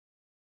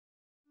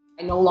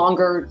I no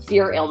longer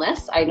fear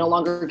illness. I no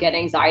longer get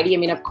anxiety. I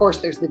mean, of course,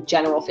 there's the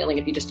general feeling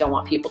if you just don't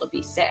want people to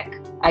be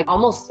sick. I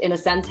almost, in a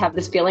sense, have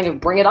this feeling of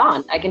bring it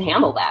on. I can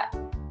handle that.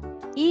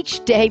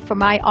 Each day from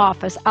my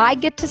office, I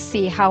get to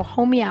see how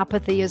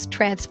homeopathy is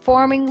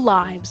transforming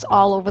lives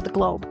all over the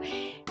globe,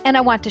 and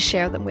I want to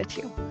share them with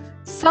you.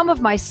 Some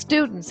of my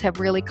students have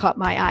really caught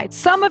my eye.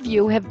 Some of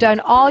you have done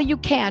all you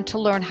can to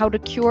learn how to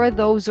cure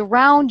those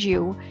around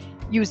you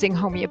using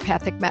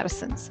homeopathic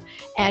medicines,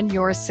 and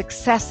your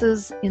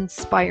successes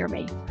inspire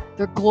me.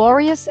 They're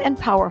glorious and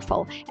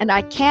powerful, and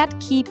I can't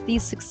keep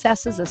these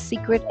successes a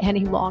secret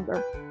any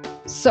longer.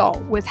 So,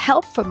 with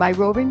help from my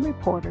roving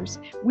reporters,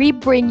 we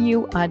bring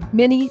you a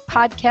mini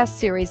podcast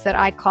series that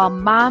I call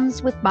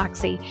Moms with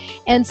Moxie,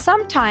 and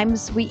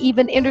sometimes we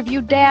even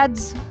interview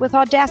dads with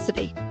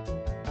audacity.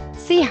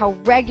 See how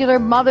regular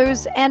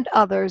mothers and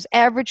others,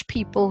 average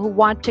people who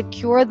want to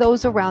cure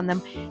those around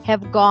them,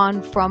 have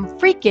gone from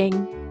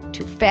freaking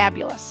to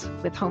fabulous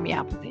with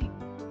homeopathy.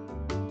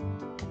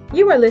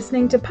 You are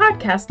listening to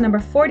podcast number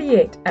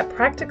 48 at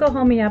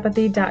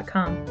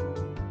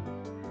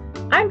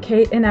practicalhomeopathy.com. I'm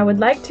Kate, and I would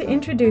like to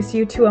introduce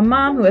you to a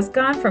mom who has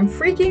gone from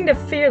freaking to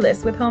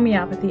fearless with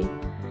homeopathy.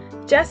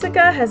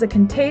 Jessica has a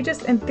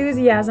contagious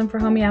enthusiasm for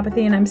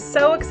homeopathy, and I'm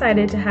so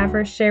excited to have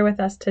her share with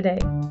us today.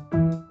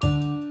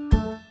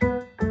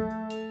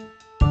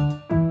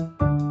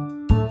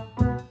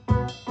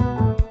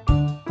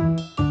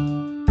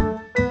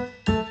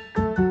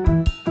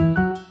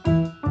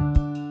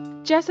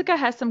 Jessica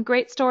has some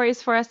great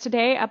stories for us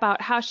today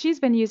about how she's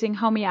been using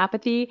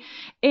homeopathy,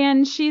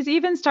 and she's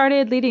even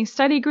started leading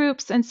study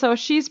groups, and so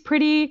she's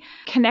pretty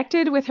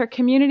connected with her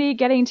community,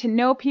 getting to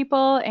know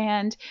people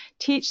and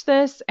teach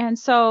this. And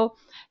so,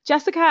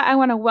 Jessica, I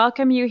want to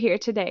welcome you here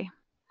today.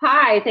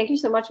 Hi, thank you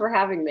so much for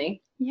having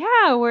me.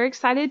 Yeah, we're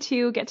excited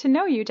to get to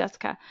know you,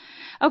 Jessica.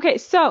 Okay,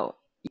 so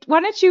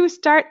why don't you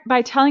start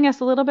by telling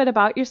us a little bit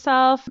about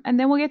yourself, and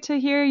then we'll get to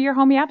hear your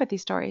homeopathy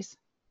stories.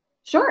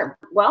 Sure.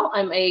 Well,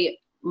 I'm a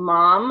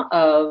mom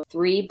of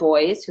 3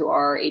 boys who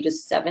are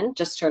ages 7,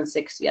 just turned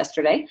 6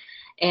 yesterday,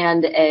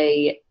 and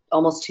a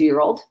almost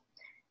 2-year-old,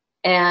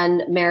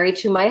 and married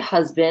to my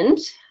husband.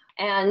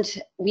 And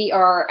we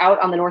are out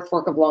on the North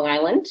Fork of Long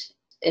Island,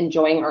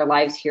 enjoying our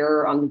lives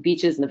here on the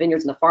beaches and the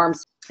vineyards and the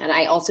farms. And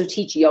I also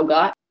teach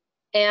yoga.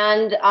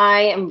 And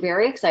I am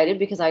very excited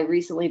because I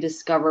recently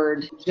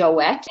discovered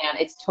Joette, and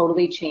it's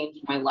totally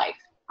changed my life.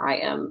 I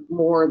am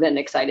more than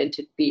excited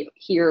to be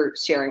here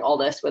sharing all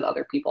this with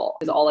other people,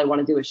 because all I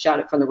want to do is shout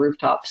it from the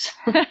rooftops.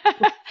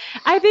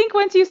 I think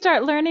once you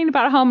start learning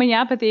about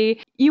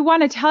homeopathy, you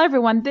want to tell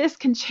everyone this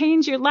can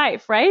change your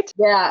life, right?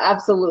 Yeah,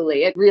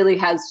 absolutely. It really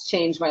has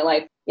changed my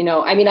life. You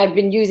know, I mean, I've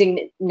been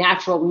using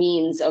natural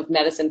means of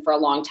medicine for a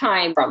long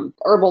time, from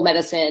herbal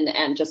medicine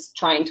and just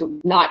trying to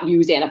not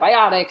use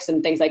antibiotics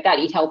and things like that,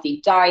 eat healthy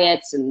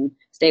diets and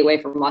stay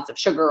away from lots of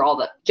sugar, all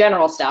the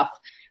general stuff.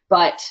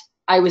 But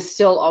I was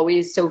still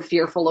always so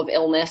fearful of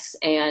illness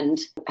and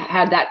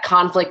had that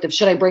conflict of,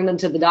 should I bring them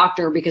to the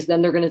doctor, because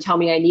then they're going to tell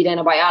me I need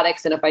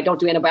antibiotics, and if I don't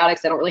do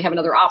antibiotics, I don't really have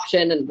another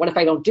option, and what if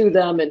I don't do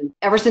them? And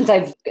ever since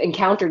I've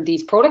encountered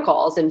these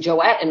protocols and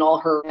Joette and all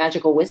her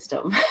magical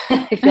wisdom,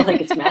 I feel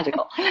like it's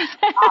magical.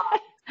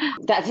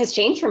 That has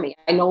changed for me.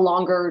 I no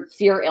longer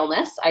fear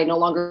illness. I no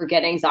longer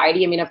get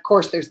anxiety. I mean, of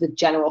course, there's the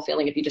general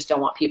feeling if you just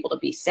don't want people to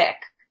be sick,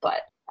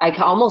 but I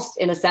can almost,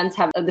 in a sense,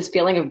 have this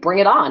feeling of bring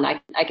it on.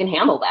 I can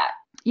handle that.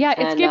 Yeah,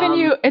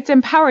 it's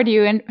empowered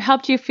you and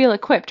helped you feel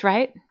equipped,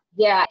 right?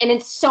 Yeah, and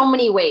in so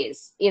many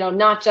ways, you know,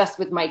 not just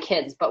with my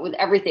kids, but with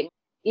everything,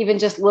 even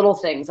just little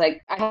things.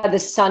 Like, I had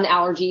this sun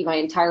allergy my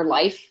entire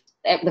life.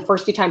 The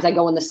first few times I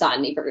go in the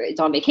sun, either it's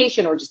on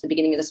vacation or just the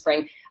beginning of the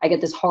spring, I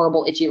get this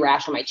horrible itchy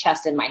rash on my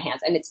chest and my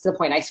hands. And it's to the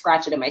point I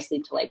scratch it in my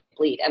sleep till I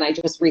bleed. And I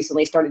just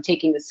recently started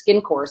taking the skin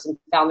course and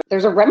found that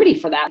there's a remedy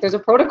for that. There's a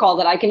protocol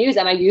that I can use.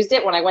 And I used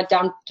it when I went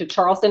down to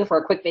Charleston for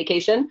a quick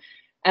vacation.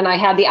 And I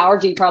had the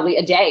allergy probably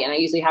a day, and I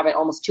usually have it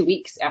almost 2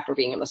 weeks after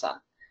being in the sun.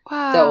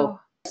 Wow. So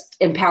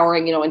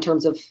empowering, you know, in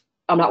terms of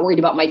I'm not worried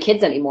about my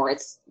kids anymore.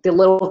 It's the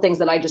little things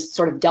that I just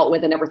sort of dealt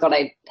with and never thought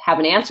I'd have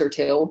an answer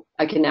to.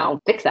 I can now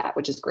fix that,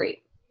 which is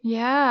great.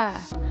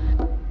 Yeah.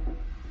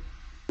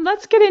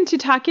 Let's get into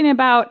talking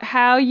about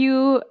how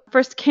you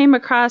first came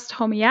across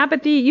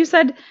homeopathy. You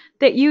said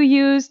that you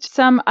used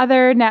some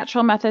other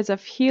natural methods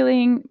of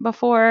healing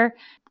before.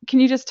 Can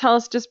you just tell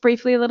us just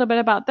briefly a little bit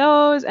about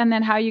those, and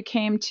then how you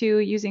came to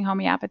using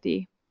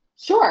homeopathy?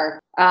 Sure.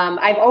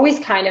 I've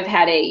always kind of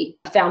had a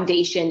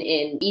foundation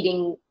in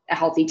eating a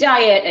healthy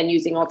diet and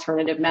using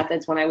alternative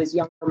methods. When I was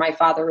younger, my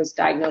father was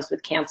diagnosed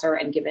with cancer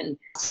and given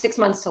 6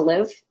 months to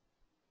live,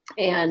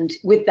 and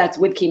that's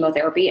with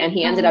chemotherapy. And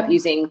he ended up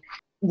using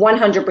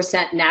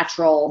 100%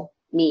 natural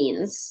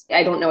means.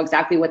 I don't know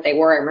exactly what they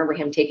were. I remember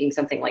him taking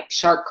something like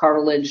shark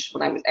cartilage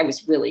when I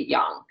was really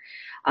young.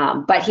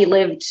 But he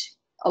lived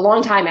a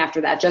long time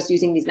after that, just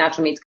using these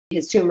natural means.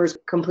 His tumors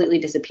completely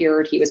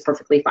disappeared. He was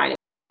perfectly fine.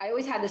 I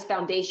always had this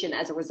foundation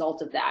as a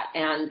result of that.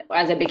 And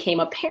as I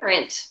became a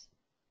parent,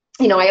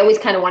 I always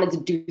kind of wanted to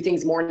do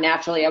things more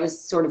naturally. I was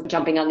sort of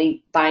jumping on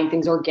the buying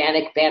things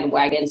organic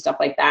bandwagon, stuff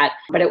like that.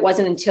 But it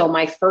wasn't until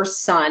my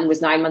first son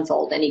was 9 months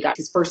old and he got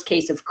his first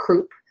case of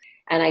croup.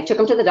 And I took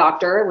him to the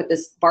doctor with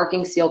this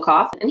barking seal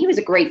cough. And he was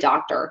a great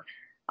doctor.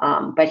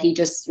 But he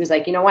just was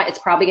like, you know what, it's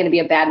probably going to be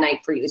a bad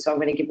night for you. So I'm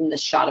going to give him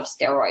this shot of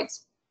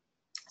steroids.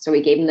 So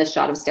we gave him this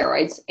shot of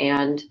steroids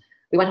and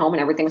we went home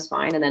and everything was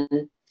fine. And then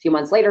a few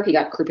months later, he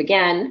got croup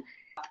again.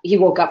 He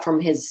woke up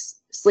from his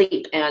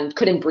sleep and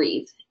couldn't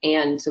breathe.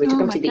 And so we took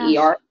him to the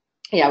ER.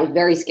 Yeah, it was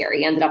very scary.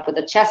 He ended up with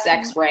a chest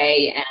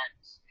x-ray.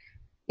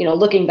 And,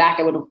 looking back,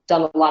 I would have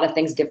done a lot of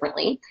things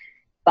differently.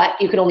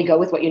 But you could only go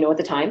with what you know at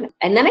the time.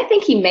 And then I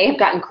think he may have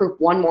gotten croup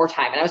one more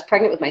time. And I was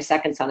pregnant with my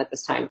second son at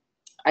this time.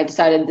 I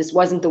decided this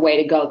wasn't the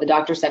way to go. The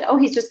doctor said, oh,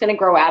 he's just going to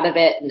grow out of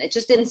it. And it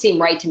just didn't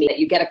seem right to me that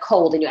you get a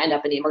cold and you end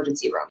up in the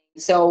emergency room.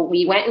 So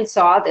we went and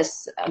saw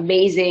this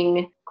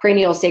amazing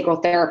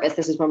craniosacral therapist.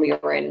 This is when we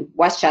were in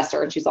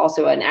Westchester. And she's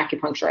also an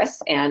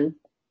acupuncturist. And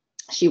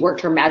she worked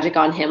her magic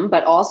on him,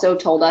 but also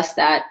told us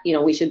that,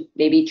 we should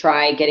maybe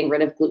try getting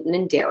rid of gluten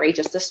and dairy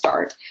just to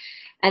start.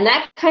 And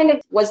that kind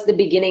of was the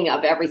beginning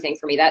of everything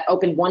for me. That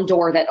opened one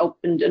door, that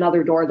opened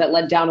another door, that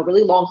led down a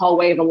really long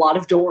hallway of a lot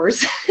of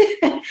doors.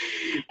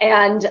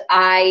 And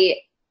I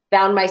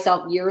found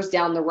myself years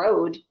down the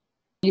road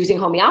using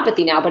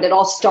homeopathy now, but it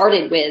all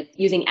started with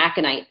using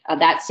aconite.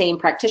 That same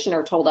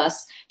practitioner told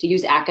us to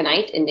use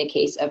aconite in the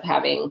case of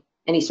having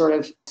any sort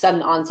of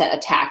sudden onset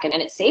attack. And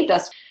it saved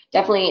us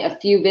definitely a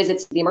few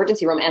visits to the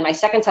emergency room. And my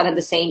second son had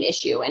the same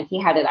issue, and he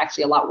had it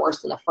actually a lot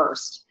worse than the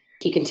first.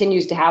 He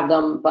continues to have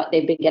them, but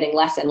they've been getting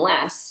less and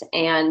less.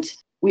 And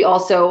we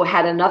also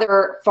had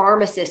another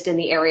pharmacist in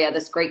the area,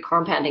 this great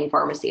compounding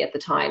pharmacy at the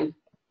time.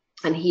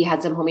 And he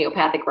had some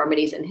homeopathic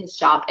remedies in his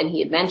shop. And he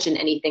had mentioned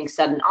anything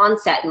sudden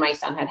onset. And my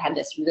son had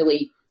this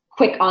really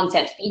quick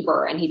onset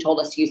fever. And he told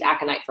us to use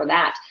aconite for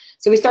that.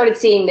 So we started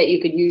seeing that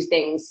you could use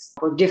things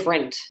for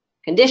different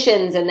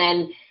conditions. And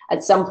then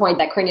at some point,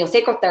 that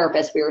craniosacral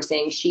therapist we were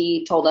seeing,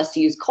 she told us to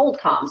use cold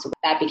calm. So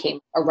that became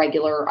a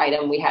regular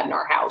item we had in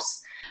our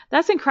house.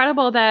 That's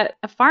incredible that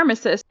a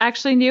pharmacist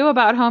actually knew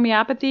about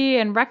homeopathy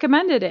and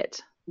recommended it.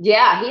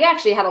 Yeah, he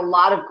actually had a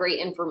lot of great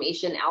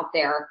information out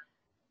there.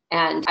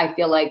 And I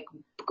feel like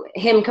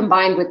him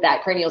combined with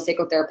that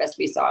craniosacral therapist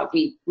we saw,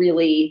 we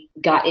really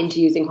got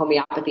into using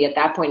homeopathy at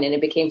that point. And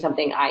it became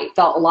something I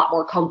felt a lot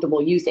more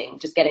comfortable using,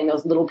 just getting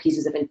those little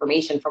pieces of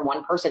information from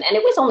one person. And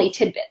it was only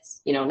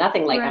tidbits,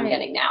 nothing like I'm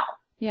getting now.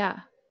 Yeah.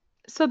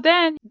 So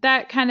then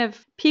that kind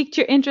of piqued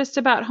your interest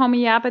about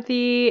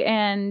homeopathy.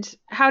 And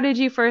how did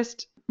you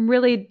first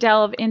really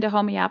delve into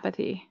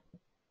homeopathy?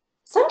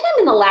 Sometime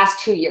in the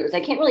last 2 years.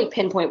 I can't really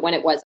pinpoint when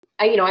it was.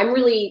 I'm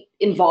really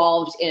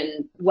involved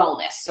in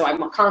wellness. So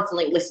I'm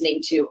constantly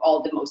listening to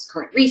all the most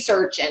current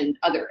research and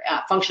other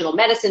functional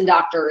medicine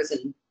doctors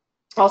and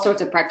all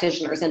sorts of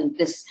practitioners. And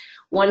this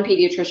one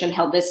pediatrician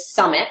held this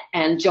summit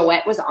and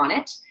Joette was on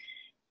it.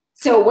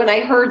 So when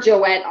I heard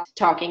Joette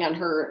talking on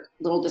her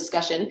little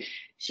discussion,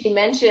 she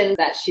mentioned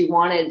that she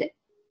wanted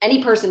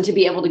any person to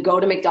be able to go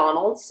to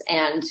McDonald's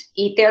and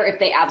eat there if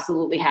they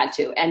absolutely had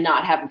to and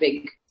not have a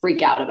big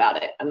freak out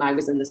about it. And I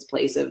was in this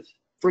place of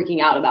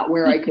freaking out about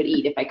where I could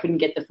eat if I couldn't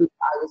get the food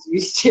I was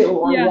used to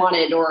or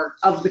wanted or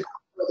of the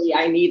quality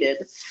I needed.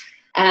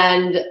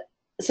 And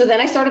so then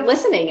I started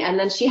listening, and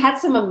then she had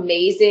some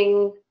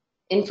amazing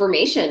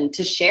information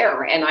to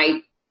share. And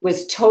I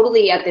was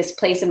totally at this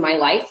place in my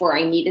life where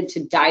I needed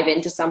to dive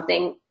into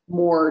something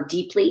more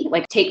deeply,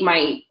 like take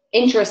my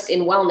interest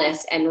in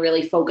wellness and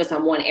really focus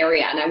on one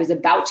area. And I was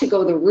about to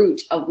go the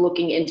route of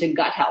looking into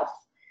gut health.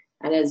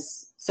 And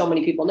as so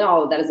many people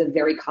know, that is a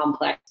very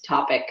complex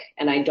topic.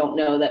 And I don't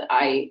know that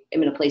I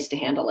am in a place to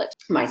handle it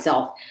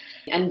myself.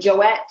 And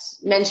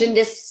Joette mentioned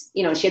this,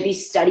 she had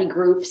these study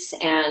groups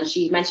and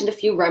she mentioned a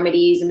few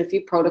remedies and a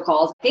few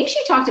protocols. I think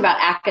she talked about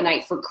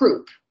aconite for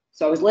croup.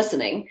 So I was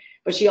listening,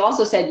 but she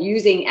also said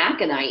using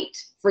aconite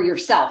for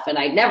yourself. And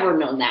I'd never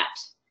known that,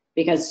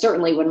 because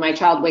certainly when my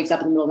child wakes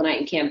up in the middle of the night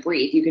and can't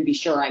breathe, you can be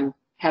sure I'm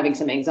having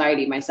some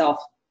anxiety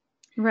myself.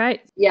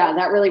 Right. Yeah,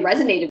 that really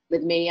resonated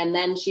with me. And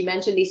then she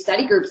mentioned these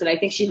study groups, and I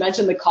think she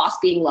mentioned the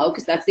cost being low,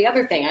 because that's the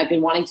other thing. I've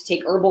been wanting to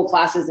take herbal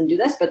classes and do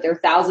this, but they're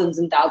thousands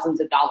and thousands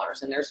of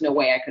dollars, and there's no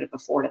way I could have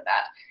afforded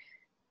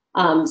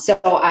that. So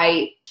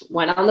I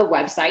went on the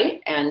website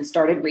and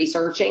started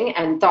researching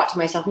and thought to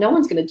myself, no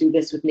one's going to do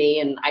this with me.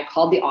 And I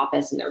called the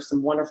office, and there were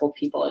some wonderful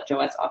people at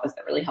Joette's office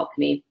that really helped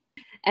me.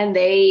 And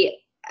they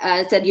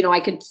said, I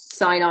could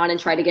sign on and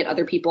try to get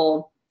other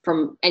people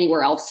from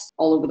anywhere else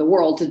all over the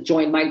world to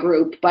join my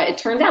group. But it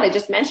turned out I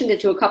just mentioned it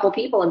to a couple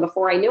people, and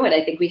before I knew it,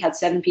 I think we had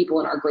 7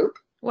 people in our group.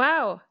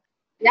 Wow.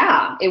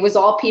 Yeah, it was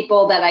all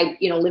people that I,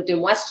 lived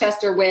in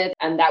Westchester with,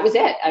 and that was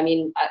it. I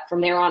mean,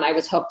 from there on, I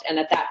was hooked. And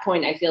at that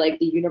point, I feel like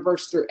the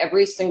universe threw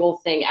every single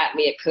thing at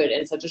me it could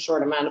in such a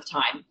short amount of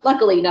time.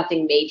 Luckily,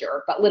 nothing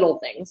major, but little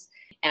things.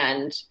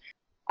 And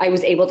I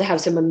was able to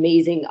have some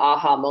amazing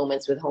aha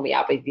moments with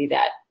homeopathy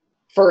that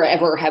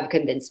forever have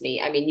convinced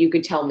me. I mean, you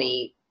could tell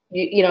me,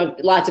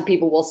 lots of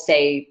people will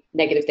say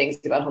negative things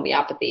about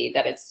homeopathy,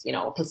 that it's,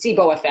 a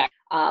placebo effect.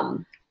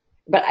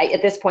 But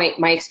at this point,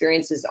 my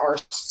experiences are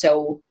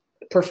so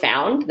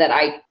profound that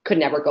I could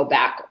never go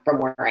back from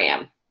where I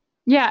am.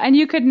 Yeah. And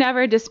you could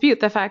never dispute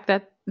the fact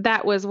that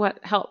that was what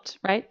helped,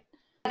 right?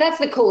 That's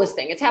the coolest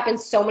thing. It's happened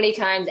so many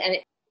times.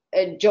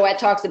 And Joette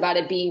talks about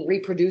it being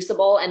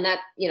reproducible, and that,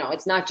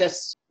 it's not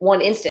just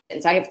one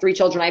instance. I have 3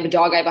 children. I have a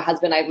dog. I have a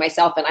husband. I have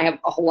myself, and I have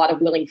a whole lot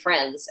of willing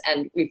friends,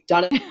 and we've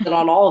done it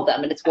on all of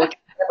them, and it's worked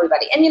for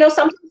everybody. And,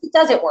 sometimes it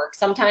doesn't work.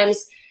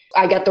 Sometimes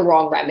I get the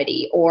wrong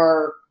remedy,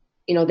 or,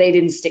 they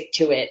didn't stick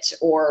to it,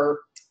 or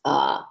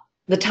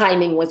the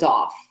timing was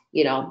off,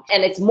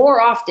 and it's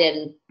more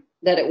often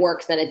that it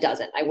works than it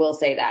doesn't. I will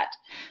say that.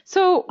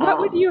 So what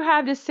would you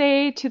have to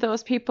say to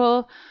those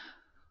people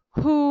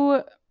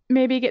who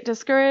maybe get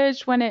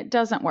discouraged when it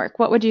doesn't work?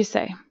 What would you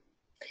say?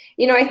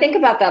 I think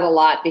about that a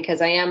lot,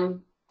 because I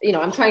am,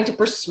 I'm trying to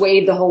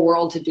persuade the whole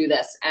world to do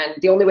this. And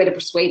the only way to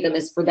persuade them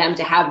is for them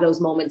to have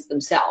those moments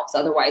themselves.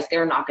 Otherwise,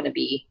 they're not going to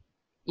be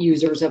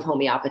users of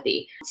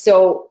homeopathy.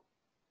 So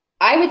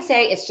I would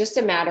say it's just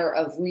a matter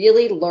of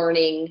really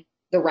learning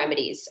the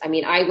remedies. I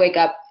mean, I wake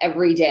up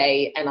every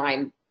day and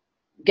I'm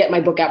get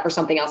my book out for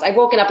something else. I've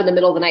woken up in the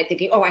middle of the night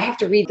thinking, oh, I have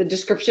to read the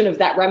description of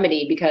that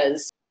remedy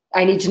because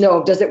I need to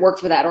know, does it work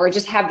for that? Or I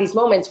just have these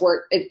moments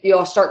where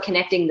you'll start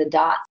connecting the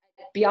dots.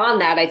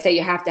 Beyond that, I'd say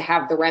you have to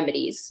have the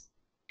remedies.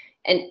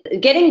 And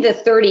getting the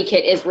 30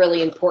 kit is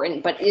really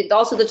important, but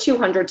also the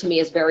 200 to me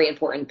is very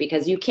important,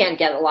 because you can't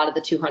get a lot of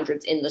the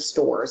 200s in the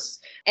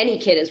stores. Any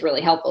kit is really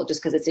helpful just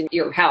because it's in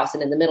your house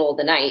and in the middle of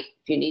the night.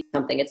 If you need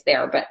something, it's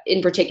there. But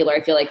in particular,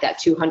 I feel like that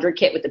 200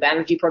 kit with the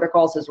Banerjee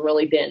protocols has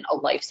really been a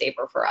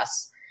lifesaver for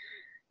us.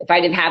 If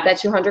I didn't have that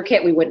 200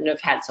 kit, we wouldn't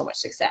have had so much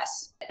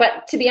success.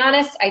 But to be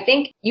honest, I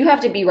think you have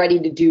to be ready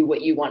to do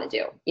what you want to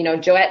do.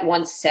 Joette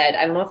once said,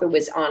 I don't know if it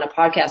was on a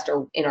podcast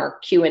or in our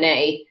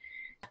Q&A,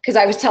 because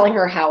I was telling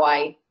her how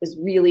I was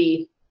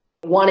really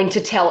wanting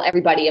to tell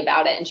everybody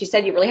about it. And she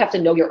said, you really have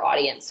to know your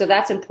audience. So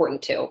that's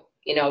important too.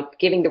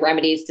 Giving the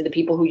remedies to the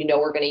people who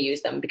are going to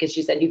use them, because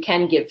she said you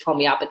can give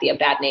homeopathy a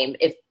bad name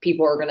if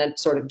people are going to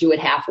sort of do it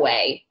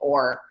halfway,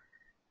 or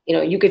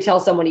you could tell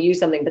someone to use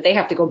something, but they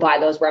have to go buy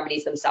those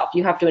remedies themselves.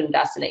 You have to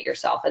invest in it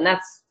yourself. And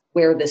that's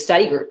where the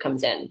study group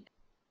comes in.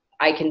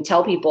 I can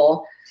tell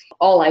people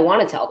all I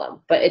want to tell them,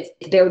 but it's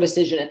their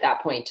decision at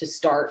that point to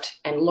start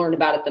and learn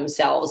about it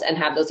themselves and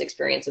have those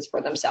experiences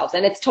for themselves.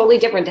 And it's totally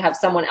different to have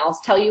someone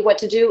else tell you what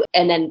to do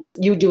and then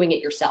you doing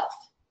it yourself.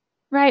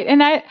 Right.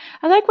 And I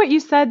like what you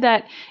said,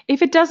 that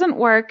if it doesn't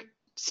work,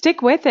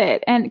 stick with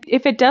it. And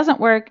if it doesn't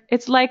work,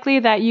 it's likely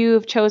that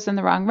you've chosen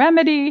the wrong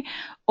remedy,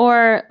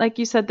 or like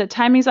you said, the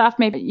timing's off.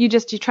 Maybe you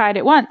tried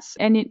it once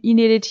and you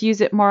needed to use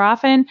it more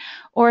often,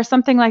 or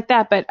something like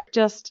that. But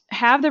just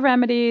have the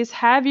remedies,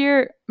 have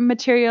your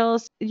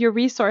materials, your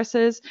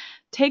resources,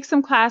 take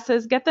some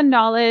classes, get the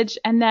knowledge,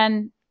 and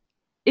then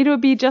it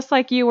would be just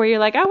like you, where you're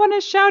like, I want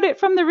to shout it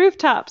from the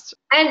rooftops.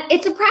 And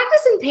it's a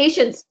practice in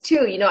patience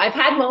too. I've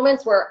had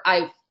moments where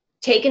I've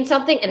taken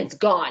something and it's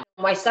gone.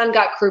 My son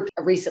got croup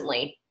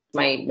recently,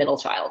 my middle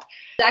child.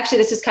 Actually,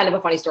 this is kind of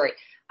a funny story.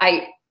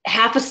 I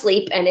half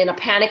asleep and in a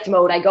panicked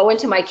mode, I go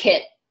into my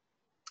kit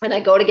and I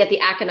go to get the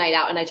aconite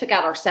out, and I took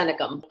out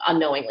arsenicum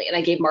unknowingly and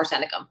I gave him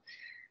arsenicum.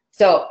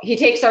 So he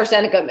takes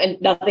arsenicum and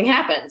nothing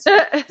happens.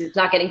 It's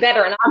not getting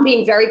better. And I'm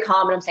being very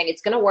calm and I'm saying,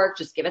 it's going to work.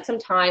 Just give it some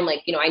time.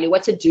 I knew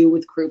what to do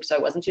with croup, so I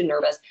wasn't too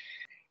nervous.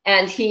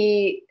 And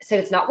he said,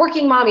 it's not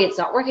working, Mommy. It's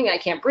not working. I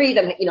can't breathe.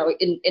 I'm,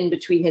 in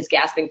between his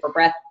gasping for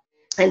breath.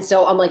 And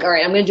so I'm like, all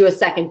right, I'm going to do a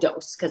second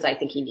dose because I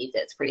think he needs it.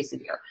 It's pretty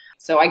severe.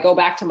 So I go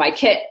back to my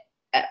kit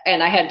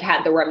and I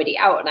had the remedy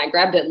out, and I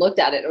grabbed it and looked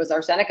at it. It was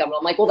arsenicum. And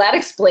I'm like, well, that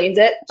explains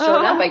it. Sure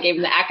enough, I gave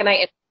him the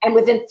aconite. And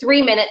within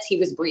 3 minutes, he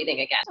was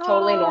breathing again.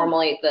 Totally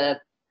normally. The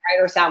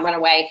sound went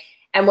away.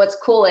 And what's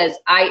cool is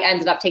I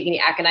ended up taking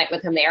the aconite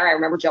with him there. I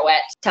remember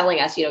Joette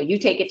telling us, you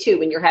take it too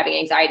when you're having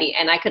anxiety.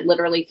 And I could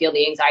literally feel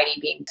the anxiety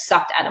being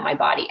sucked out of my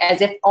body, as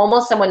if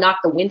almost someone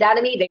knocked the wind out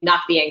of me. They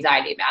knocked the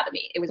anxiety out of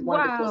me. It was one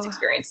of the coolest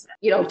experiences.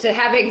 To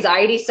have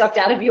anxiety sucked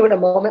out of you in a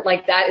moment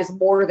like that is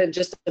more than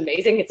just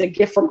amazing. It's a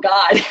gift from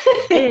God.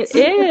 It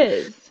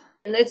is.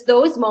 And it's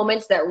those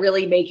moments that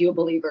really make you a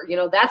believer.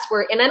 That's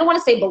where, and I don't want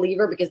to say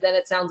believer because then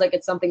it sounds like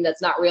it's something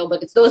that's not real,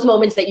 but it's those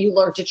moments that you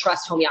learn to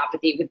trust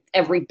homeopathy with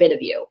every bit of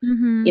you,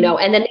 and then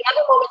the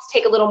other moments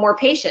take a little more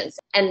patience.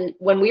 And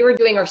when we were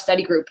doing our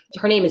study group,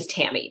 her name is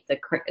Tammy, the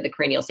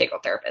cranial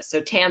sacral therapist. So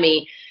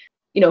Tammy,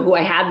 who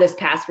I had this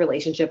past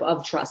relationship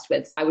of trust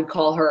with, I would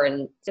call her.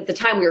 And at the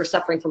time we were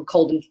suffering from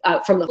cold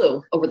and from the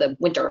flu over the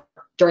winter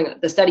during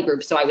the study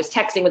group. So I was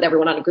texting with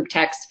everyone on a group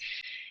text.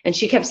 And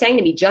she kept saying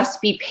to me,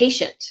 just be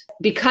patient.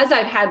 Because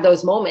I've had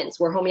those moments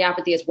where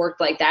homeopathy has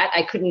worked like that,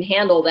 I couldn't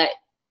handle that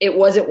it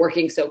wasn't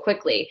working so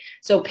quickly.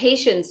 So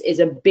patience is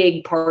a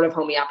big part of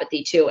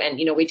homeopathy too. And,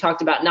 we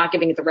talked about not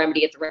giving it the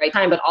remedy at the right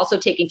time, but also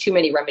taking too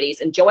many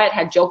remedies. And Joette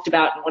had joked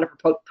about in one of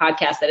her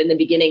podcasts that in the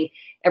beginning,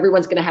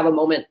 everyone's going to have a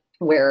moment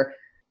where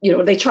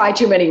they try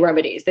too many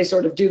remedies. They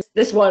sort of do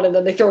this one and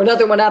then they throw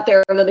another one out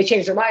there and then they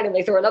change their mind and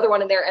they throw another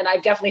one in there. And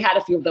I've definitely had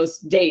a few of those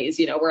days,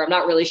 where I'm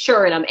not really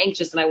sure and I'm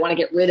anxious and I want to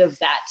get rid of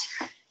that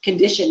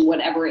condition,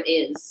 whatever it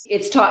is.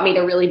 It's taught me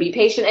to really be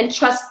patient and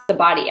trust the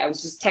body. I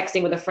was just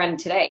texting with a friend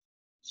today.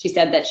 She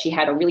said that she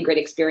had a really great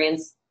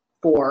experience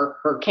for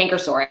her canker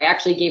sore. I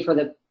actually gave her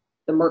the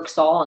Merck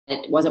Sol,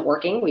 and it wasn't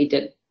working. We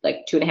did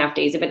like 2.5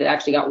 days of it. It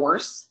actually got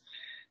worse.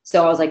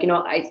 So I was like,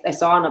 I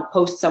saw on a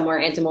post somewhere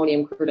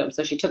antimonium crudum.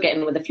 So she took it,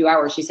 and with a few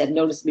hours, she said,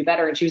 noticeably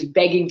better. And she was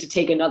begging to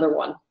take another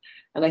one.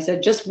 And I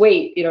said, just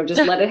wait,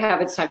 just let it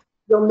have its time.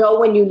 You'll know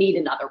when you need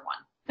another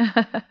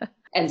one.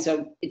 And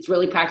so it's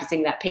really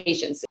practicing that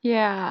patience.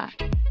 Yeah.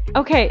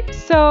 Okay.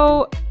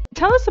 So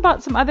tell us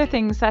about some other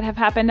things that have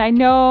happened. I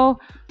know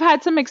you've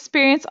had some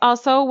experience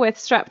also with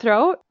strep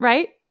throat,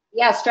 right?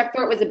 Yeah, strep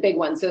throat was a big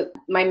one. So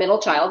my middle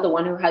child, the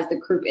one who has the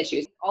croup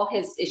issues, all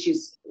his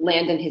issues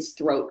land in his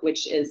throat,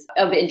 which is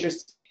of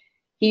interest.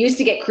 He used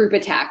to get croup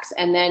attacks.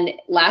 And then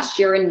last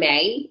year in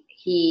May,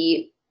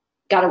 he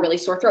got a really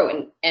sore throat,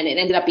 and it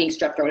ended up being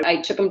strep throat.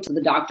 I took him to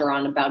the doctor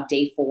on about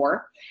day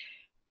 4,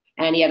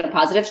 and he had a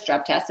positive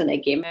strep test, and they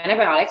gave him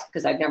antibiotics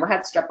because I've never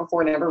had strep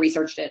before, never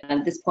researched it. And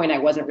at this point, I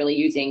wasn't really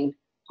using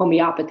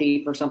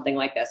homeopathy for something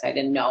like this. I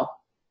didn't know.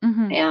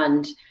 Mm-hmm.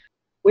 And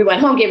we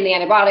went home, gave him the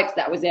antibiotics.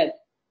 That was it.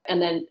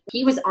 And then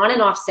he was on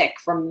and off sick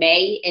from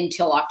May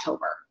until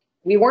October.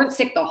 We weren't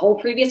sick the whole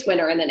previous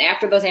winter. And then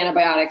after those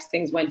antibiotics,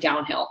 things went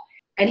downhill.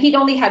 And he'd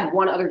only had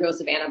one other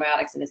dose of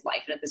antibiotics in his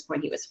life. And at this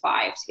point, he was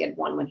 5. So he had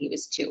one when he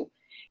was 2.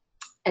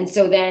 And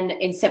so then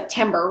in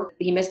September,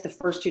 he missed the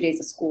first 2 days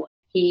of school.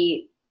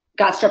 He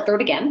got strep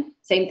throat again.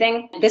 Same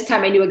thing. This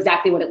time I knew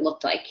exactly what it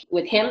looked like.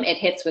 With him, it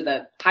hits with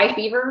a high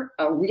fever,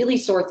 a really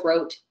sore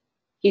throat.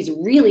 He's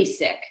really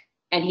sick.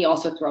 And he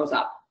also throws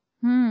up.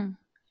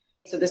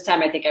 So this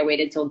time I think I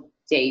waited till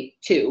day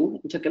 2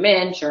 and took him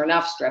in. Sure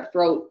enough, strep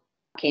throat,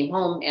 came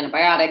home,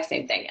 antibiotics,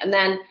 same thing. And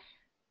then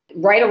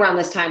right around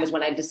this time was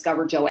when I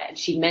discovered Joette.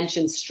 She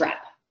mentioned strep.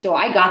 So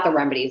I got the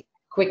remedies.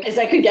 Quick as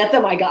I could get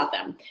them, I got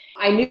them.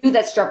 I knew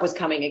that strep was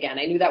coming again.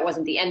 I knew that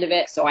wasn't the end of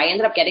it. So I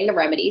ended up getting the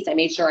remedies. I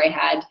made sure I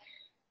had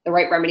the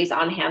right remedies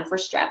on hand for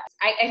strep.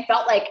 I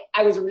felt like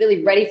I was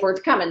really ready for it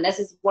to come. And this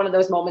is one of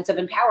those moments of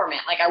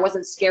empowerment. Like I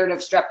wasn't scared of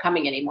strep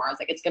coming anymore. I was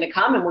like, it's going to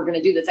come and we're going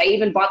to do this. I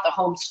even bought the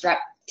home strep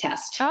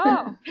test,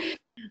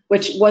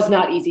 which was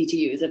not easy to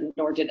use, and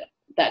nor did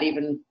that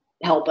even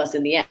help us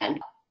in the end.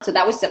 So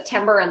that was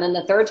September. And then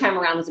the third time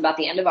around was about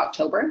the end of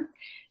October.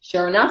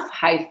 Sure enough,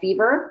 high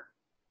fever,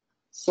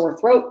 sore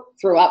throat,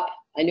 threw up.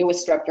 I knew it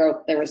was strep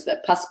throat. There was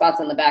the pus spots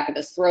on the back of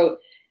his throat.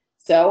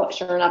 So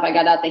sure enough, I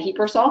got out the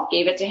Heapersol,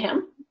 gave it to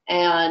him.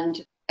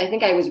 And I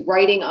think I was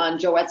writing on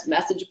Joette's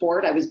message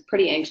board. I was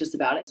pretty anxious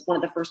about it. It's one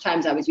of the first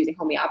times I was using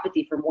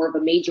homeopathy for more of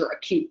a major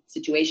acute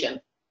situation.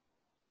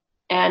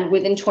 And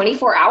within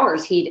 24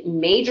 hours, he'd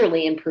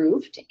majorly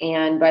improved.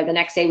 And by the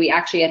next day, we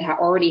actually had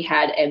already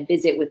had a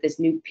visit with this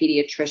new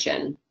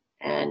pediatrician.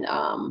 And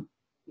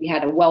we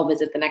had a well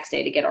visit the next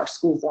day to get our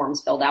school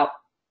forms filled out.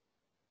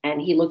 And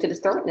he looked at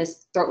his throat, and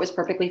his throat was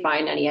perfectly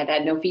fine. And he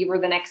had no fever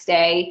the next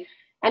day.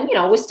 And,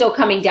 was still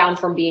coming down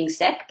from being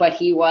sick, but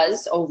he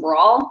was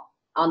overall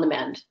on the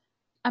mend.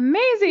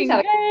 Amazing.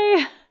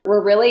 Yay.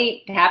 We're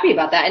really happy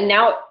about that. And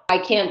now I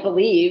can't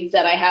believe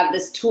that I have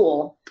this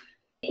tool.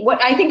 What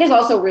I think is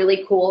also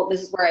really cool,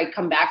 this is where I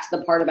come back to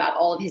the part about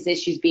all of his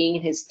issues being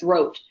in his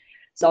throat.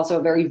 He's also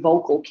a very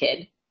vocal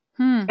kid.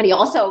 And he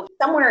also,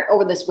 somewhere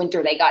over this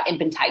winter, they got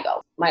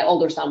impetigo. My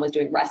older son was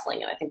doing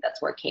wrestling, and I think that's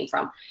where it came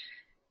from.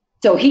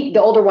 So the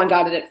older one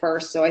got it at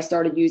first. So I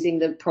started using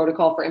the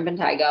protocol for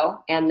impetigo.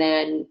 And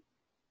then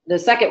the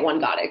second one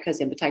got it because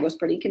impetigo is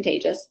pretty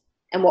contagious.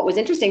 And what was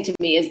interesting to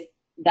me is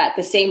that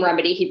the same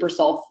remedy,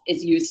 Heapersol,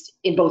 is used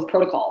in both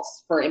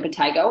protocols for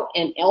impetigo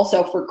and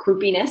also for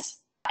croupiness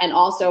and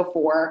also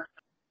for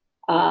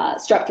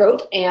strep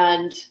throat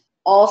and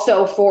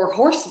also for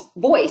hoarse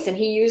voice. And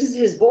he uses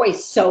his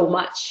voice so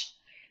much.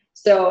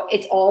 So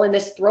it's all in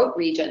this throat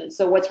region.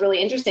 So what's really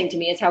interesting to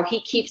me is how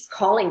he keeps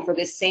calling for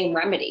this same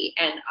remedy.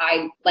 And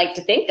I like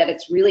to think that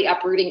it's really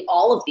uprooting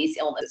all of these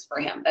illnesses for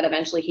him, that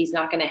eventually he's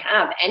not going to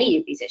have any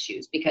of these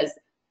issues because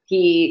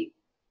he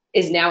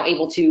is now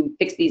able to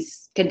fix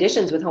these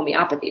conditions with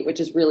homeopathy, which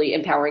is really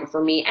empowering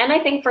for me. And I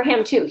think for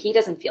him too, he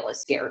doesn't feel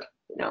as scared.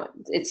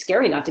 It's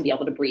scary not to be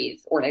able to breathe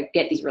or to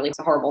get these really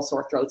horrible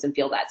sore throats and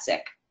feel that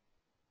sick.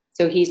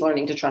 So he's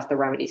learning to trust the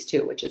remedies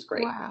too, which is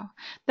great. Wow.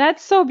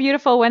 That's so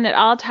beautiful when it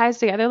all ties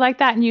together like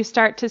that and you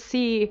start to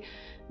see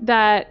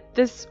that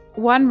this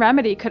one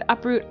remedy could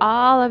uproot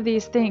all of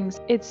these things.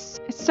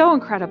 It's so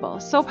incredible,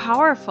 so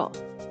powerful.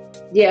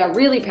 Yeah,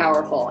 really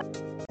powerful.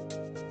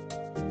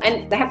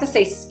 And I have to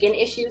say, skin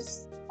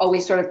issues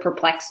always sort of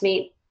perplex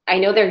me. I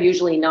know they're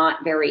usually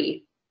not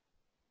very,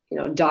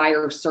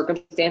 dire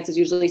circumstances,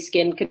 usually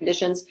skin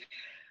conditions.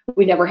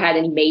 We never had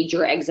any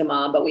major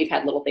eczema, but we've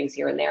had little things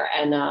here and there.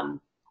 And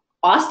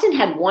Austin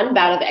had one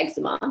bout of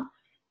eczema,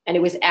 and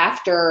it was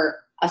after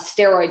a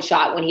steroid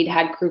shot when he'd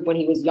had croup when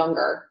he was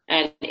younger.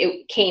 And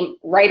it came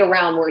right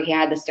around where he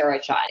had the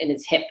steroid shot in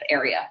his hip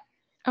area.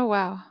 Oh,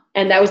 wow.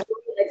 And that was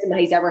eczema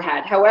he's ever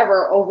had.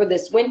 However, over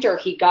this winter,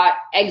 he got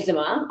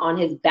eczema on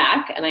his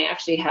back, and I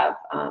actually have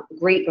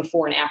great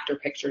before and after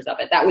pictures of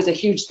it. That was a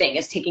huge thing,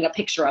 is taking a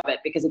picture of it,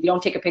 because if you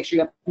don't take a picture,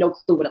 you have no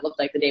clue what it looked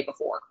like the day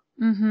before.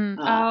 Mm-hmm.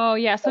 Oh,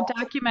 yeah. So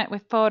document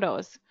with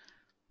photos.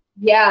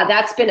 Yeah,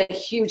 that's been a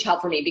huge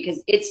help for me,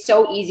 because it's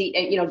so easy.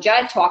 And,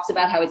 Jed talks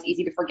about how it's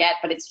easy to forget,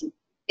 but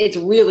it's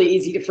really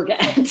easy to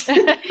forget.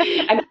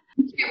 I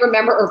can't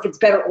remember if it's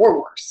better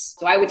or worse.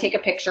 So I would take a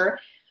picture,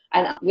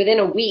 and within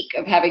a week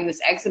of having this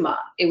eczema,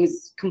 it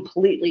was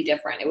completely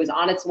different. It was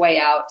on its way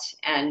out,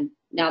 and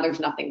now there's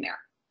nothing there.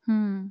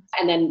 And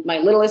then my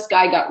littlest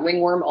guy got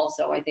ringworm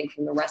also, I think,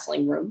 from the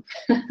wrestling room.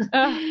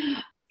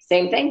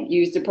 Same thing,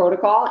 used a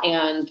protocol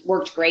and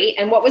worked great.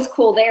 And what was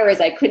cool there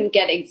is I couldn't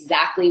get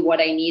exactly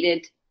what I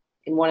needed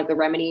in one of the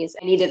remedies.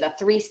 I needed a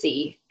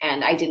 3C,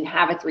 and I didn't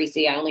have a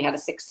 3C. I only had a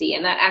 6C,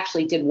 and that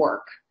actually did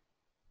work,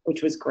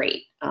 which was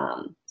great.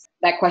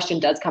 That question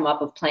does come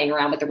up of playing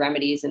around with the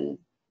remedies, and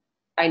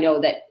I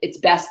know that it's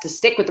best to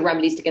stick with the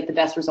remedies to get the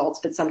best results,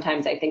 but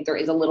sometimes I think there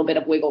is a little bit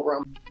of wiggle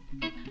room.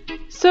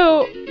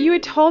 So you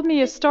had told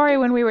me a story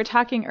when we were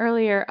talking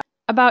earlier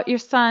about your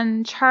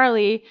son,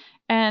 Charlie,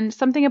 and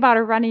something about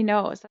a runny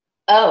nose.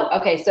 Oh,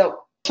 okay.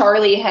 So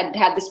Charlie had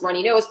this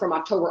runny nose from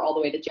October all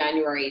the way to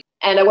January,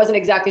 and I wasn't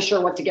exactly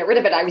sure what to get rid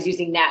of it. I was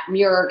using Nat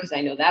Mure, because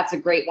I know that's a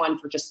great one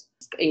for just,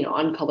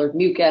 uncolored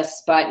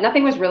mucus, but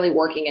nothing was really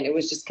working, and it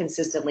was just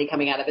consistently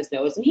coming out of his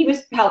nose. And he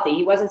was healthy.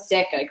 He wasn't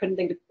sick. I couldn't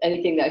think of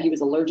anything that he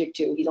was allergic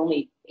to. He's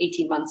only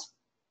 18 months.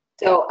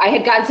 So I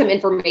had gotten some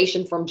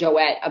information from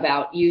Joette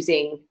about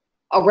using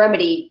a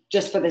remedy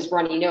just for this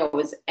runny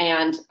nose.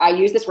 And I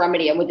used this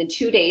remedy, and within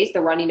 2 days,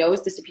 the runny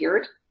nose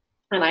disappeared.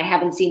 And I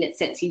haven't seen it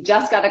since. He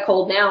just got a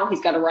cold now.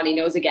 He's got a runny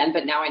nose again,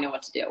 but now I know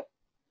what to do,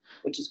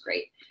 which is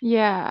great.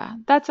 Yeah,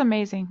 that's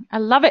amazing. I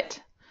love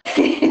it.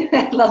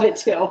 I love it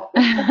too.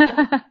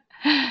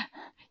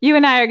 You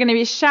and I are going to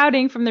be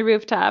shouting from the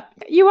rooftop,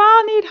 you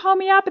all need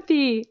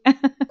homeopathy. They're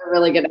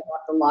really going to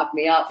have to lock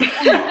me up.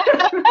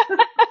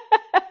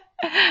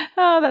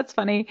 Oh, that's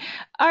funny.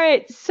 All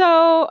right.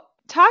 So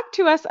talk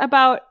to us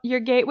about your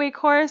Gateway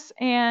course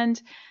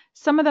and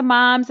some of the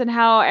moms and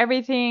how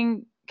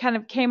everything kind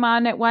of came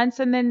on at once.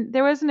 And then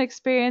there was an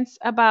experience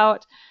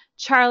about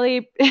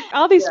Charlie,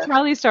 all these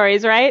Charlie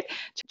stories, right?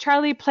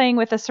 Charlie playing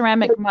with a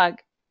ceramic mug.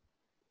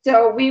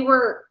 So we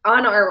were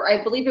on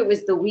I believe it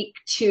was the week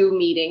 2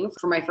 meeting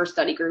for my first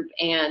study group,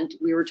 and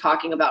we were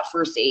talking about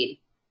first aid.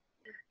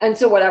 And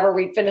so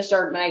we finished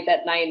our night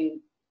that night, and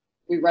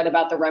we read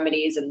about the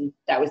remedies, and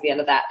that was the end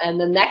of that. And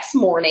the next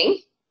morning,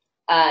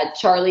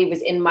 Charlie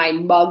was in my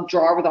mug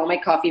drawer with all my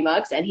coffee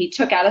mugs, and he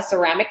took out a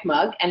ceramic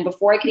mug, and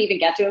before I could even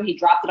get to him, he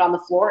dropped it on the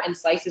floor and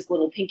sliced his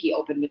little pinky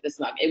open with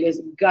this mug. It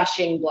was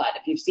gushing blood.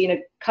 If you've seen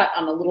a cut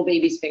on a little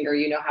baby's finger,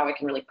 you know how it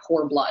can really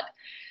pour blood.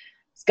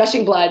 It's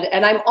gushing blood,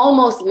 and I'm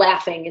almost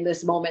laughing in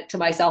this moment to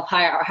myself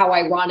how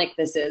ironic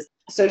this is.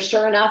 So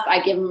sure enough,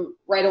 I give him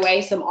right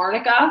away some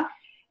arnica,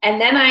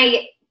 and then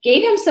I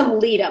gave him some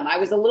Ledum. I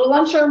was a little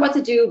unsure what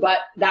to do, but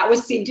that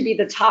seemed to be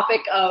the topic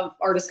of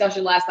our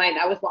discussion last night.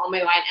 That was on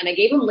my mind, and I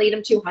gave him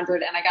Ledum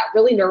 200, and I got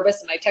really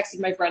nervous, and I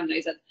texted my friend, and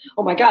I said,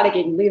 oh my God, I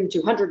gave him Ledum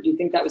 200. Do you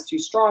think that was too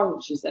strong?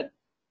 And she said,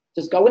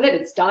 just go with it.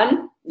 It's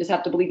done. You just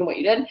have to believe in what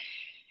you did.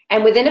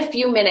 And within a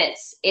few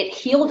minutes, it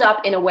healed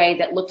up in a way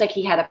that looked like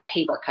he had a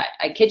paper cut.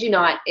 I kid you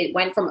not. It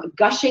went from a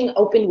gushing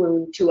open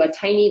wound to a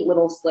tiny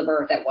little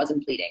sliver that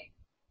wasn't bleeding.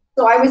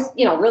 So I was,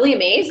 really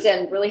amazed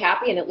and really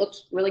happy, and it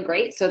looked really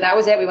great. So that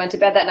was it. We went to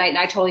bed that night, and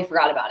I totally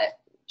forgot about it.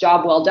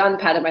 Job well done,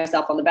 patted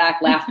myself on the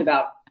back, laughed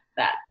about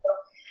that.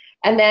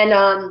 And then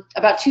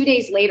about 2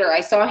 days later,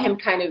 I saw him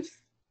kind of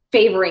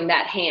favoring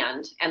that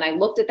hand, and I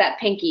looked at that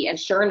pinky, and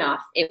sure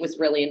enough, it was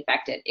really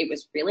infected. It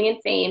was really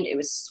inflamed. It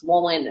was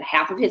swollen.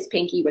 Half of his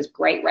pinky was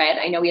bright red.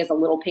 I know he has a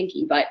little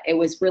pinky, but it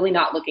was really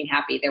not looking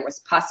happy. There was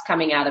pus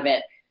coming out of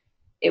it.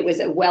 It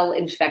was a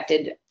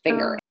well-infected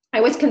finger.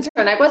 I was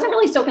concerned. I wasn't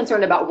really so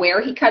concerned about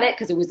where he cut it,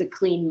 because it was a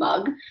clean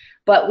mug,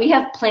 but we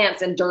have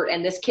plants and dirt,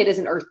 and this kid is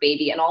an earth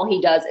baby, and all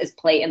he does is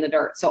play in the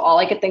dirt. So all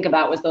I could think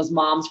about was those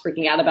moms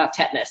freaking out about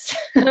tetanus.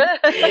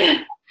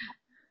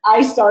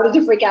 I started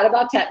to freak out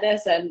about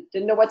tetanus and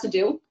didn't know what to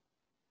do.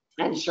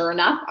 And sure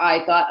enough,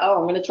 I thought,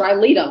 I'm going to try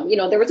Ledum.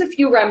 There was a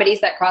few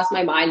remedies that crossed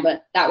my mind,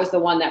 but that was the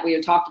one that we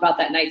had talked about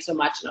that night so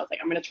much. And I was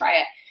like, I'm going to try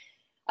it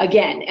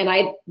again. And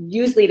I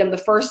used Ledum the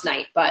first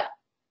night, but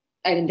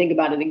I didn't think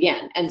about it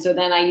again. And so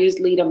then I used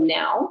Ledum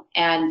now.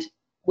 And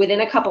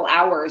within a couple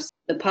hours,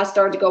 the pus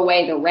started to go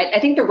away. I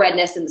think the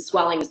redness and the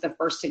swelling was the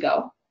first to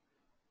go.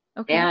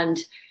 Okay. And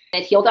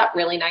it healed up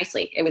really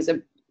nicely. It was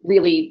a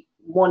really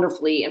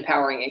wonderfully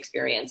empowering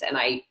experience, and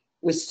I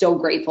was so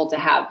grateful to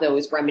have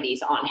those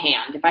remedies on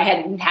hand. If I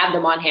hadn't had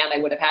them on hand, I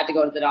would have had to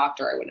go to the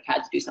doctor. I would have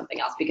had to do something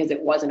else, because it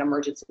was an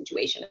emergent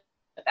situation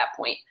at that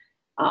point.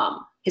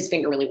 His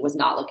finger really was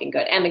not looking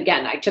good. And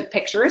again, I took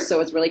pictures,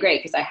 so it's really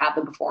great because I have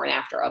the before and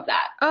after of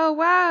that. Oh,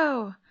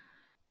 wow.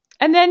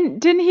 And then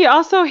didn't he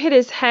also hit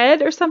his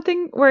head or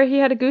something where he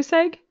had a goose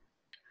egg?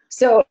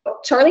 So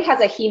Charlie has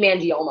a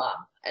hemangioma,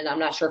 and I'm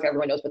not sure if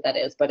everyone knows what that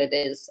is, but it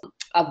is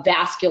a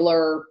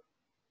vascular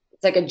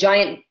It's like a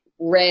giant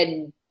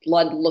red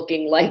blood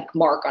looking like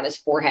mark on his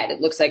forehead.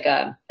 It looks like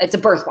it's a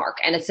birthmark,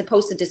 and it's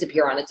supposed to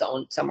disappear on its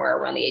own somewhere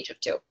around the age of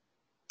 2.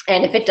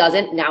 And if it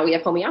doesn't, now we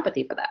have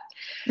homeopathy for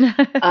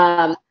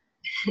that.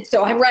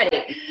 So I'm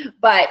ready.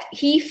 But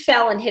he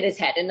fell and hit his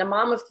head. And a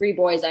mom of 3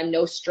 boys, I'm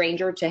no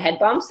stranger to head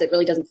bumps. It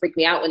really doesn't freak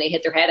me out when they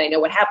hit their head. I know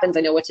what happens.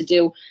 I know what to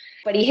do.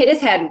 But he hit his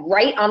head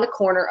right on the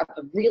corner of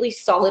a really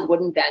solid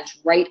wooden bench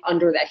right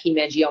under that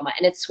hemangioma,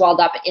 and it swelled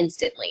up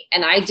instantly.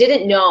 And I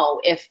didn't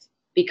know if,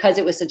 because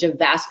it was such a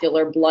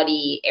vascular,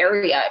 bloody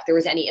area, if there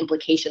was any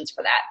implications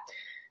for that.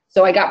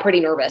 So I got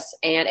pretty nervous.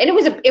 And it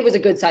was a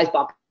good sized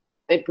bump.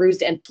 It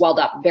bruised and swelled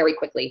up very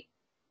quickly.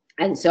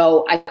 And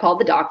so I called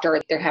the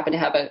doctor. They happened to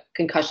have a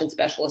concussion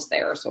specialist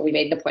there, so we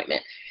made an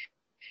appointment.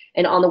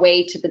 And on the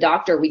way to the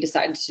doctor, we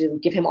decided to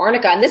give him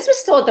arnica. And this was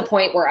still at the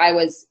point where I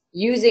was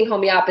using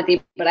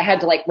homeopathy, but I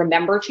had to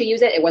remember to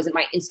use it. It wasn't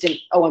my instant,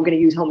 oh, I'm going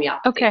to use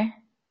homeopathy. Okay.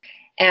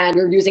 And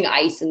we were using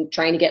ice, and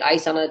trying to get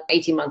ice on an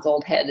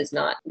 18-month-old head is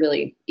not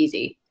really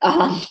easy.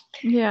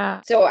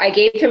 Yeah. So I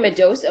gave him a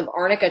dose of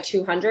Arnica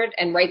 200,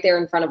 and right there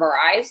in front of our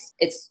eyes,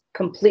 it's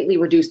completely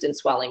reduced in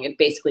swelling. It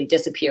basically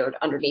disappeared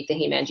underneath the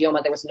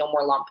hemangioma. There was no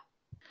more lump.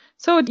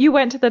 So you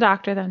went to the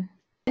doctor then?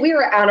 We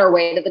were on our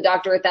way to the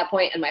doctor at that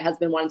point, and my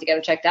husband wanted to get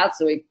it checked out.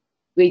 So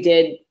we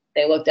did.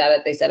 They looked at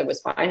it. They said it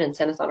was fine and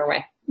sent us on our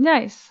way.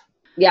 Nice.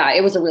 Yeah,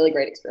 it was a really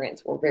great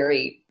experience. We're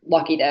very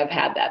lucky to have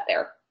had that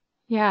there.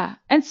 Yeah.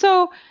 And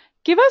so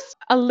give us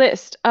a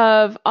list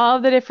of all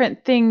the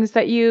different things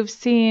that you've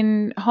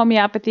seen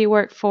homeopathy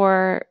work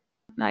for.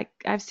 Like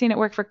I've seen it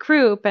work for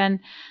croup and,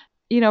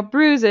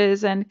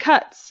 bruises and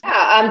cuts.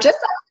 Yeah, just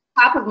on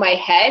the top of my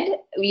head,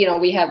 we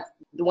have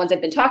the ones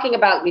I've been talking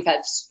about. We've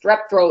had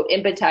strep throat,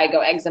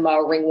 impetigo,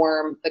 eczema,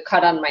 ringworm, the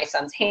cut on my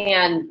son's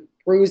hand,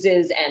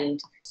 bruises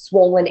and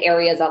swollen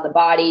areas on the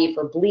body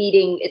for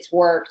bleeding. It's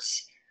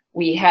worked.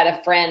 We had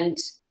a friend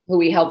who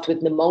we helped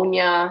with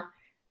pneumonia.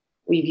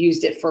 We've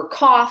used it for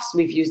coughs.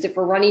 We've used it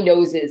for runny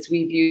noses.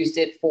 We've used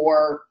it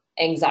for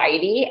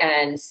anxiety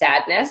and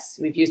sadness.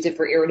 We've used it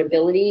for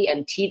irritability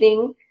and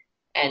teething,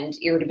 and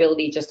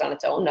irritability just on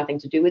its own, nothing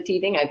to do with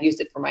teething. I've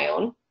used it for my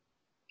own.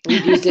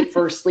 We've used it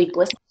for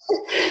sleeplessness.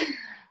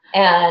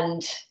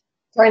 And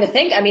trying to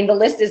think, the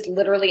list is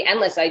literally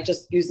endless. I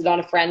just used it on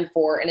a friend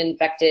for an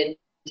infected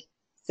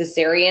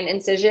cesarean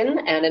incision,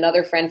 and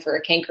another friend for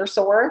a canker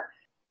sore.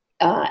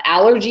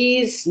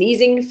 Allergies,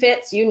 sneezing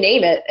fits, you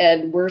name it,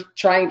 and we're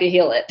trying to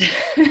heal it.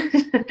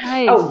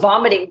 Nice. Oh,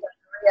 vomiting,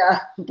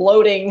 diarrhea,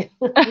 bloating.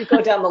 You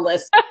go down the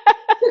list.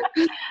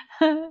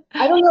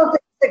 I don't know if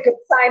it's a good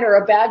sign or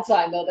a bad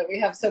sign, though, that we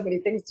have so many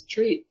things to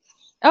treat.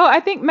 Oh, I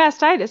think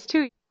mastitis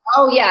too.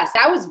 Oh, yes.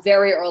 That was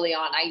very early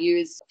on. I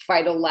used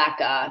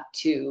Phytolacca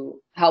to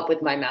help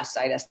with my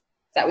mastitis.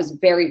 That was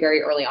very,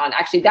 very early on.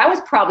 Actually, that was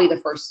probably the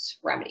first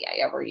remedy I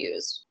ever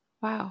used.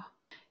 Wow.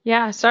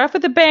 Yeah, start off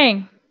with a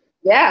bang.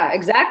 Yeah,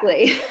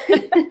 exactly.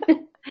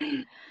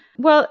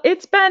 Well,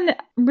 it's been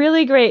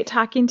really great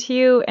talking to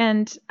you,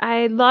 and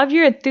I love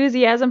your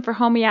enthusiasm for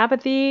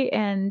homeopathy,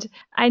 and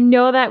I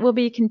know that will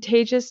be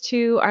contagious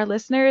to our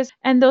listeners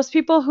and those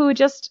people who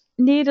just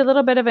need a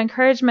little bit of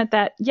encouragement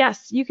that,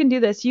 yes, you can do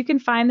this. You can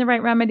find the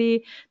right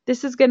remedy.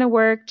 This is going to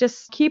work.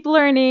 Just keep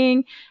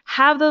learning,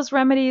 have those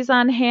remedies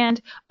on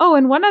hand. Oh,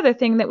 and one other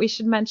thing that we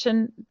should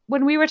mention,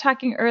 when we were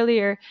talking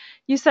earlier,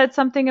 you said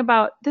something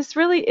about this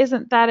really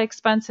isn't that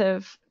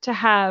expensive to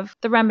have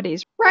the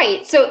remedies.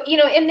 Right. So,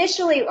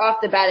 initially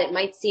off the bat, it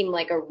might seem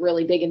like a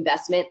really big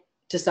investment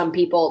to some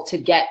people to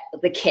get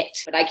the kit.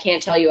 But I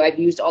can't tell you, I've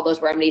used all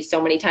those remedies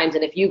so many times.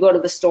 And if you go to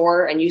the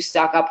store and you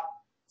stock up,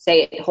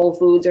 say, at Whole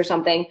Foods or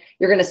something,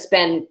 you're going to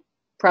spend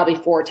probably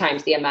 4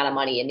 times the amount of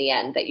money in the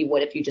end that you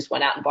would if you just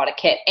went out and bought a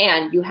kit.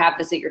 And you have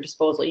this at your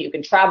disposal. You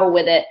can travel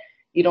with it.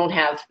 You don't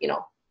have,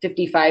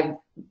 55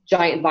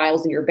 giant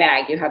vials in your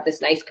bag. You have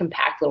this nice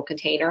compact little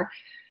container.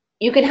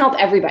 You can help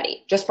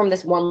everybody just from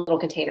this one little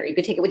container. You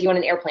could take it with you on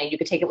an airplane. You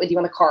could take it with you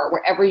in the car.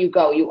 Wherever you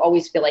go, you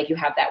always feel like you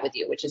have that with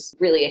you, which is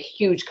really a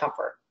huge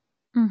comfort.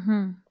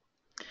 Mm-hmm.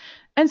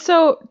 And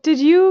so did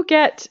you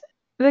get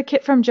the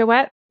kit from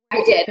Joette?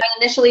 I did. I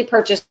initially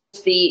purchased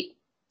the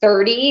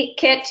 30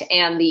 kit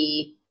and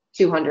the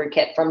 200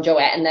 kit from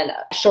Joette. And then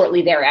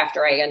shortly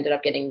thereafter, I ended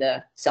up getting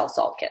the cell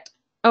salt kit.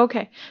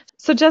 Okay.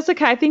 So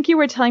Jessica, I think you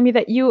were telling me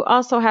that you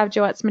also have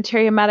Joette's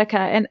Materia Medica,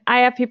 and I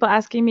have people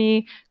asking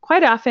me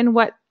quite often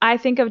what I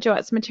think of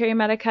Joette's Materia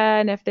Medica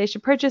and if they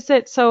should purchase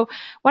it. So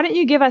why don't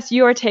you give us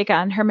your take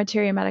on her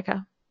Materia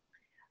Medica?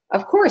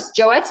 Of course.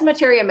 Joette's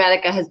Materia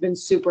Medica has been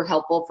super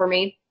helpful for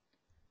me.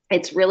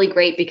 It's really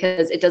great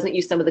because it doesn't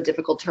use some of the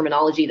difficult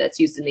terminology that's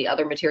used in the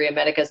other Materia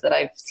Medicas that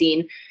I've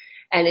seen.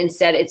 And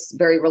instead, it's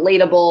very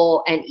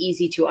relatable and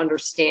easy to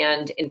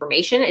understand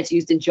information. It's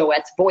used in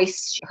Joette's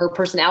voice. Her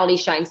personality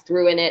shines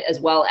through in it, as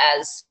well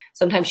as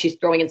sometimes she's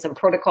throwing in some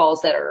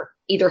protocols that are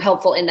either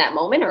helpful in that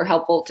moment or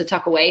helpful to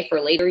tuck away for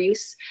later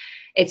use.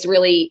 It's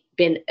really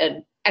been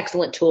an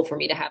excellent tool for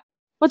me to have.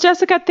 Well,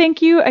 Jessica,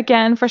 thank you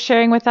again for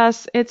sharing with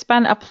us. It's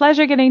been a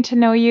pleasure getting to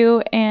know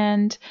you,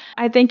 and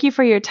I thank you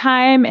for your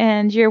time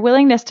and your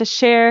willingness to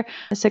share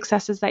the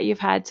successes that you've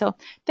had. So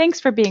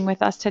thanks for being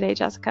with us today,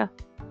 Jessica.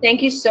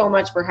 Thank you so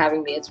much for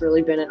having me. It's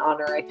really been an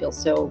honor. I feel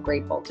so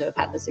grateful to have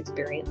had this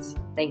experience.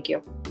 Thank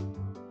you.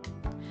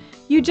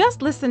 You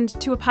just listened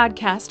to a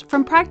podcast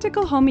from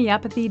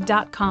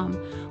PracticalHomeopathy.com,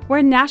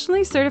 where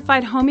nationally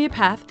certified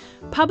homeopath,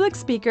 public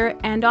speaker,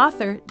 and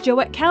author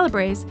Joette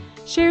Calabrese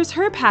shares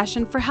her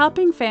passion for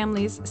helping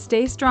families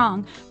stay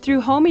strong through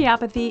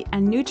homeopathy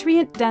and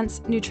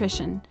nutrient-dense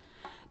nutrition.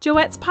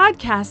 Joette's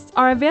podcasts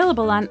are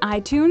available on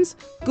iTunes,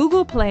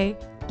 Google Play,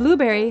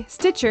 Blueberry,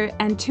 Stitcher,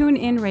 and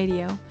TuneIn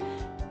Radio.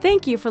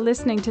 Thank you for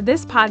listening to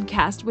this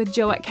podcast with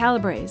Joette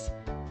Calabrese.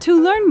 To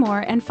learn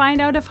more and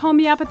find out if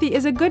homeopathy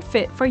is a good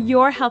fit for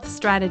your health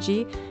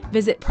strategy,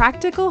 visit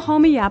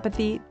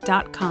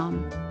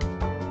PracticalHomeopathy.com.